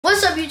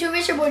What's up, YouTube?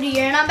 It's your boy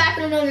DEAIR, and I'm back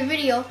with another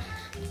video.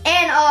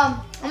 And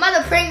I'm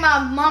about to prank my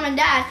mom and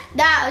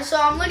dad. So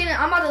I'm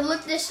about to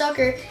look this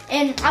sucker,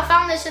 and I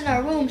found this in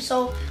our room.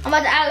 So I'm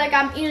about to act like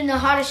I'm eating the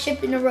hottest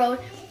chip in the road,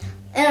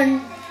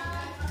 and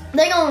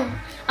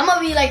I'm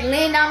gonna be like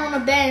laying down on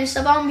the bed and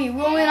stuff. I'm gonna be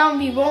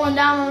rolling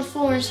down on the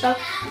floor and stuff,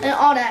 and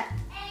all that.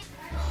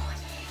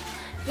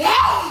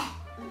 Yeah.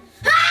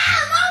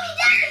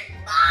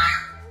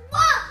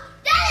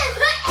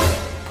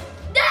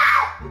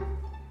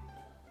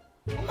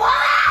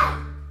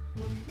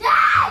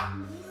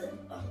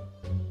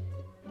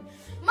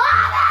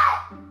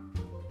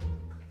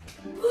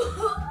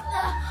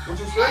 What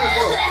you saying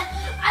for?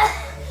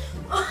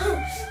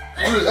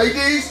 You ate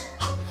these?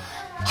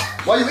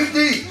 Why you eat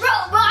these? Bro,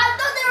 I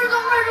thought they were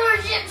some regular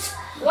chips.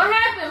 What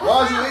happened?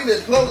 Why is you eating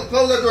this? Close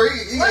that door.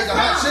 He ate the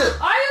hot chip.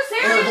 Are you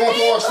serious? And going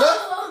through our stuff?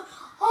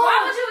 Why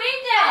would you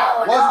eat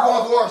that? Why is you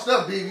going through our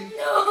stuff, baby?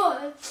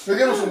 No. So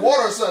give him some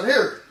water or something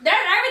here.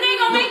 Everything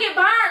gonna make it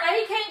burn. Like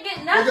he can't get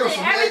nothing.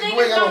 Everything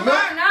is gonna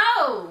burn.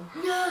 No.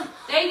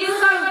 They just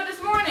talked about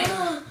this morning.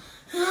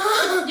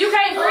 You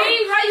can't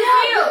breathe. How you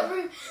feel?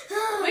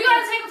 We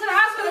gotta take him to the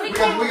hospital.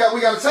 We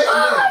gotta take him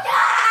there.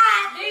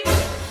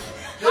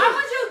 Why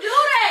would you do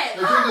that?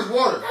 They drink this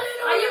water.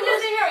 Are you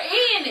just in here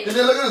eating it? And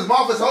then look at his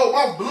mouth. His whole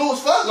mouth blue as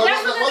fuck. Like,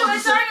 That's what they do.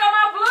 It's turning your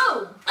mouth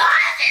blue.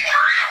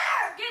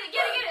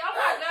 Get it. Oh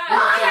my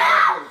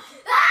God.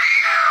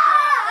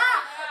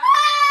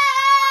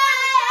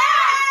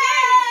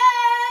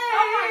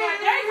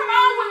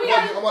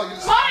 I'm about to get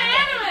this. Call the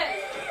ambulance.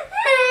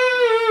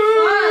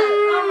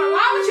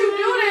 Why would you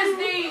do this,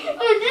 D?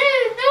 I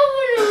didn't know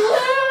what it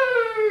was.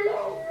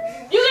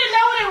 You didn't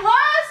know what it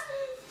was?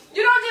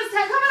 You don't just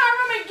come in our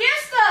room and get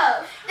stuff.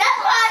 That's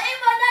why I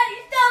ate my daddy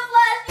stuff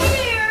last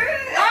year.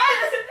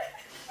 What?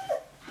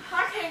 I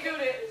can't do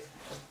this.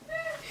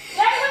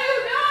 Daddy, what are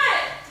you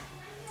doing?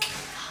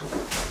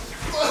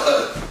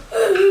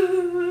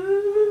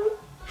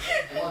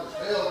 What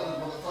the hell in this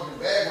motherfucking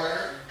bag right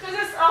here? Cause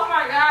it's, oh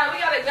my God, we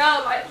gotta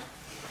go. Like,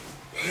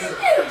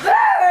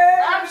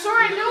 I'm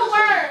sure it do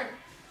burn.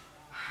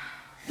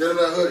 Get him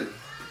that hoodie.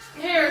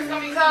 Here, it's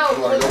gonna be You want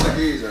cold. to go with the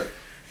keys there?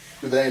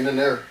 Because they ain't in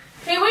there.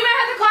 Hey, we might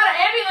have to call the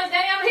ambulance,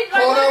 Daddy.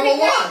 Call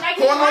 911. Like,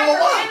 Call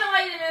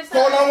 911.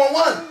 Call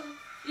 911.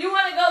 You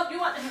wanna go? You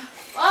want?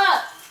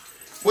 What?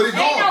 What he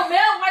doing? Ain't no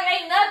milk, like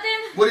ain't nothing.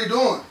 What he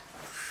doing?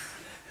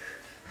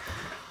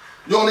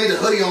 You don't need a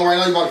hoodie on right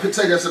now. You about to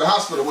take that to the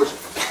hospital with you.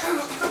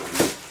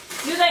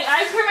 You think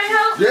ice cream ain't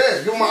help?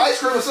 Yeah, give him my ice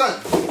cream or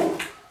something.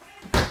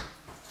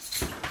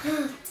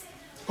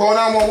 Call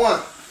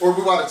 911. Or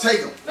we about to take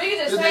him. We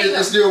can just take him.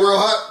 It's still real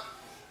hot.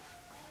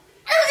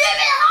 It's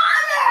even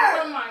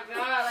hotter. Oh my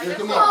God! Like, Yeah,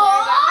 come this on. is-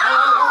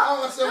 I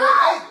want to say,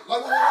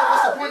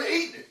 what's the point of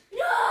eating it?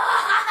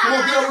 Come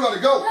on, get up. We gotta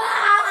go. I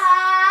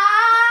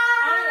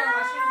don't know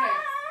my shoes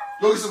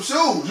at. Go get some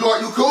shoes.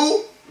 You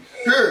cool?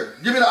 Here,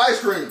 give me the ice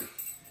cream.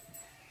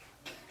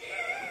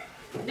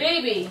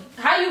 DB,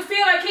 how you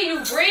feel? Like, can you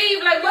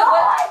breathe? Like,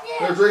 what?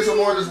 Here, drink some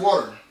more of this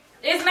water.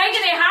 It's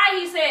making it high,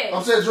 he said.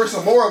 I'm saying drink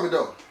some more of it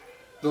though.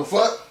 The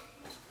fuck?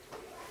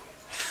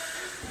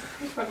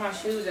 Let's put my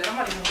shoes at. I'm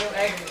not even real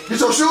angry. Get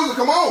your shoes and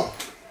come on.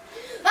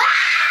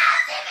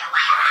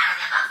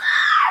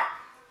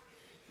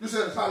 You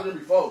said it's hotter than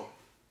before.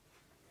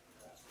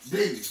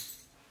 Baby.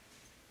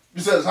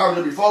 You said it's hotter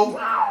than before?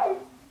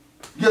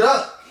 Get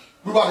up.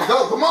 We about to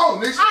go. Come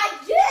on, Nisha. I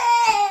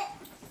did.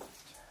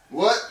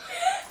 What?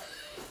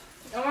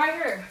 I'm right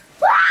here.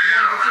 Get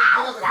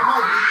up and come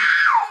on, baby.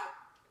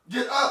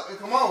 Get up and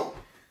come on.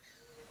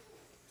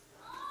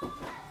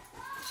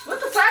 What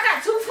the fuck? I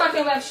got two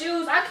fucking left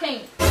shoes. I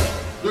can't.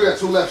 You got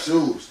two left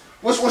shoes.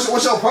 What's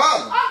your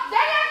problem? Oh,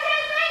 Daddy, I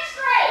can't think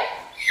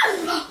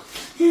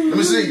straight. Let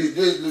me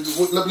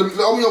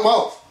see. Open your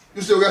mouth.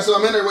 You still got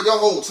something in there with your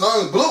whole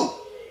tongue blue.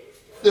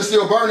 It's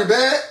still burning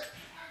bad.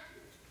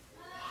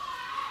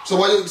 So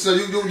why you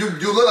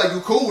look like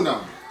you cool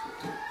now?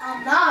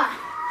 I'm not.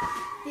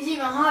 It's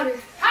even hotter.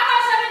 How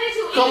much of it did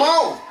you eat? Come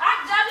on.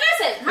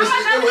 Listen. How much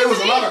of it It did was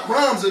you a lot eat? of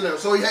crumbs in there,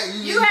 so you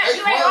You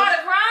ate all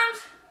the crumbs?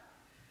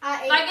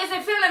 I ate Like, is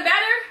it feeling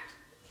better?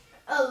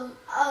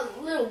 a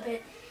little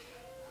bit.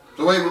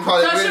 So wait, we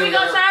probably. So should we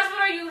go to the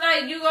hospital? You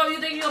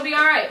think you gonna be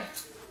all right?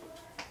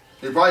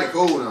 He probably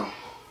cool now.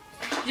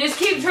 Just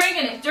keep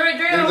drinking it. Drink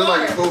He the look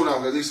like water. he cool now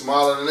because he's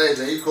smiling and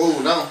everything. He cool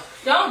now.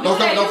 Don't do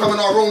that. Don't come in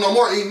our room no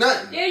more. Eat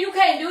nothing. Yeah, you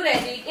can't do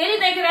that, D.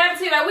 Anything could happen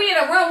to you. Like, we in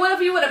a room. What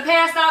if you would have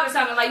passed out or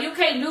something? Like, you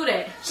can't do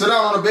that. Sit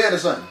down on the bed or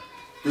something.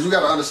 Because you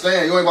got to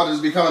understand, you ain't about to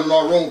just be coming in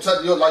our room.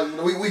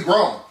 Like, we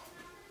grown.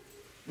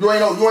 You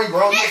ain't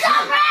grown. It's a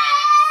prank!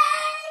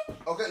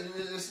 Okay,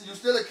 you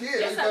still a kid.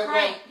 It's a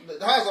prank.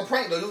 How's a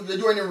prank though?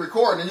 You ain't even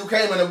recording, and you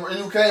came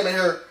in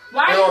here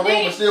Why in you our room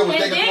digging? and still was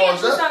taking for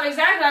ourselves.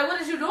 Exactly. Like,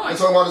 what is you doing? And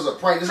talking about this a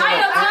prank. This How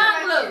ain't your no prank.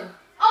 tongue blue?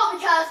 Oh,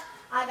 because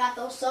I got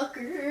those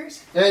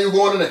suckers. And you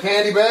going in a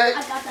candy bag?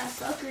 I got that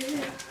sucker.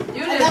 You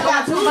I just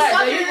got doing too two much.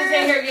 So you suckers. just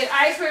sit here and get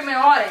ice cream and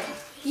all that.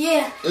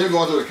 Yeah. And you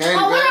going to the candy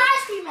Oh, where bag? the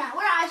ice cream at?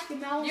 Where the ice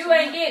cream at? You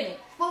ain't getting it.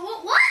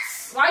 What?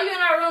 Why you in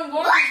our room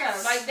going What?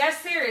 stuff? Like, that's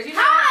serious. You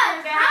know How?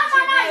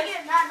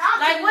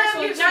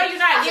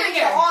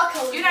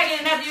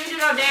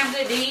 all damn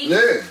good deeds.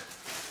 Yeah.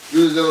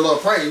 You just did a little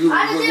prank. You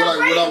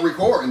without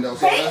recording though.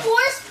 So prank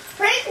wars?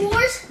 Prank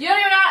wars? You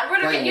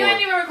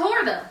didn't even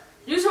record though.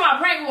 You talking about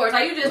prank wars?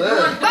 Like you just doing.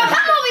 Bro,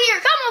 come over here.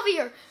 Come over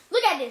here.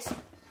 Look at this.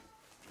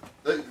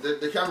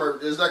 The camera,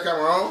 is that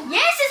camera on?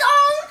 Yes, it's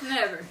on.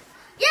 Never.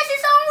 Yes,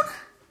 it's on.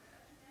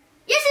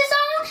 Yes,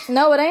 it's on.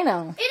 No, it ain't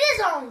on. It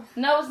is on.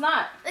 No, it's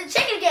not.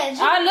 Check it again.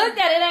 I looked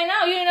at it. It ain't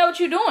on. You didn't know what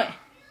you're doing.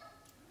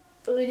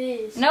 Oh, it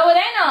is. No, it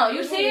ain't on.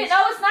 You see it? No,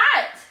 it's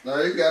not. No,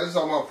 you got it.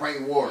 Talking about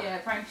prank war. Yeah,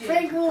 prank you.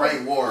 Prank war.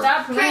 Prank war.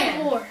 Stop playing.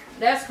 Prank war.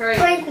 That's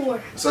crazy. Prank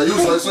war. So you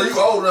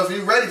old enough?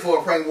 You ready for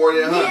a prank war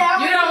then, huh?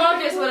 Yeah. You don't want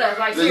this with us,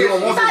 like Yeah, you don't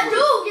seriously. want Yes, I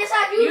do. Yes,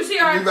 I do. You see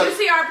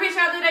our picture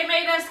out there? They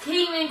made us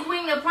king and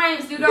queen of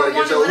pranks. You better don't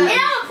want get it with your- us.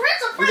 And I'm a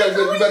prince of You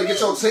pranks. better get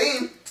your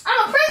team. I'm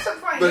a prince of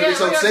pranks. You better Yeah, get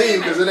your real team team,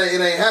 because it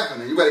ain't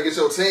happening. You better get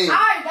your team. I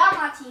already got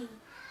my team.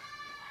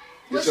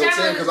 Get What your channel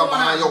team is because it I'm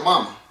behind on? your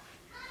mama.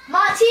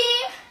 My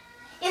team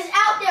is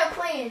out there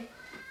playing.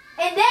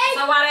 And they,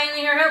 So why they ain't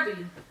in here helping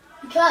you?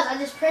 because I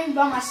just pranked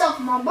by myself.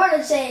 And my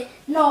brother said,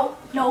 no.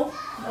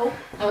 Oh,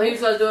 he was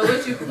supposed to do it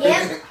with you.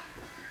 Yeah.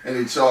 And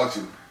he charged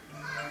you.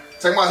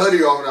 Take my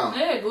hoodie off now.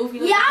 Yeah, goofy.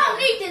 Yeah, I don't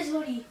need this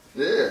hoodie.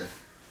 Yeah.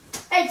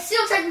 Hey,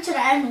 still take me to the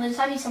ambulance.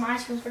 I need some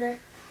ice cream for that.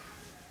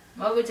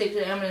 Why would we take you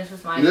to the ambulance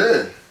with my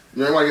Yeah.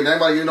 You ain't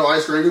anybody get no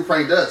ice cream. You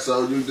pranked us,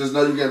 so you just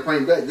know you getting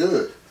pranked back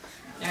good.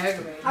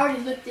 Aggravating. I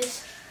already looked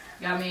this.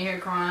 Got me in here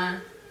crying.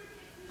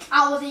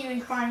 I wasn't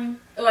even crying.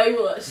 Oh, he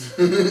was.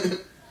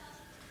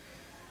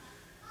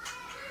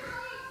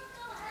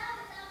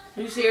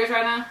 You serious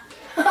right now?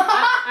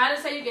 I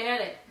didn't say you can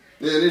have it.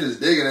 Yeah, they just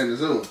digging at the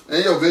zoo.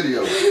 And your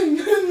video.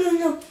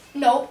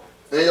 Nope.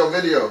 And your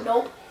video.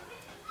 Nope.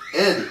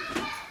 End it.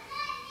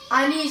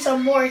 I need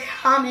some more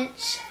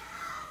comments.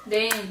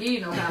 They ain't give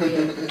you no copy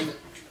yet.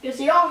 Because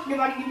y'all,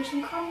 everybody give me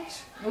some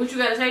comments. What you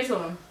gotta say to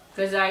them?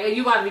 Because like,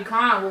 you about to be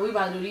crying, what we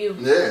about to do to you?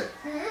 Yeah.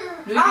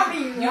 You about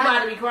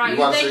to be crying.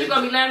 You think you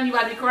gonna be laughing, you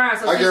about to be crying.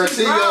 So I since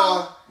guarantee you grown-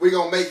 y'all, we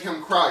gonna make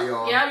him cry,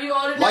 y'all. Yeah, you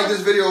old enough. Like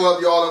this video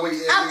up, y'all, and we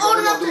I'm old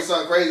gonna enough do to-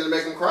 something crazy to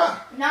make him cry.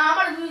 Nah,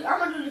 I'm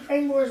gonna do the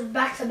prank wars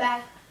back to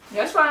back.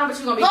 That's fine, but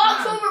you gonna be Go crying.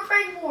 October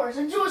prank wars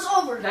until it's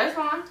over. That's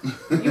fine.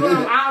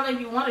 I don't think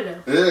you wanted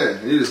them.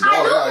 Yeah, you just I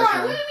bought do it want. ice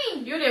What do cream. you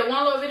mean, You did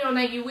one little video and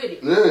think you with it.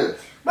 Yeah.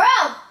 bro?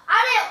 I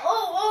did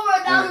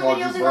over 1,000 called videos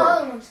you in the bro.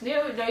 other ones.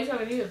 Yeah, they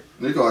talking to you.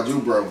 They called you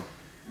bro.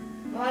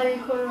 I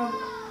didn't put it on.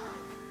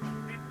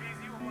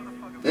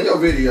 In your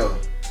video.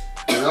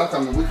 We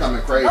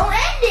coming crazy. Don't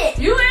end it.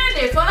 You end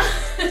it, fun.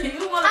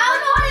 You wanna I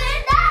don't know how to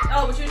end that.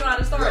 Oh, but you know how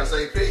to You gotta start.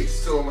 say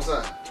peace to him or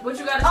something. But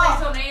you gotta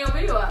say something in your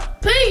video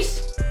out.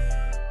 Peace.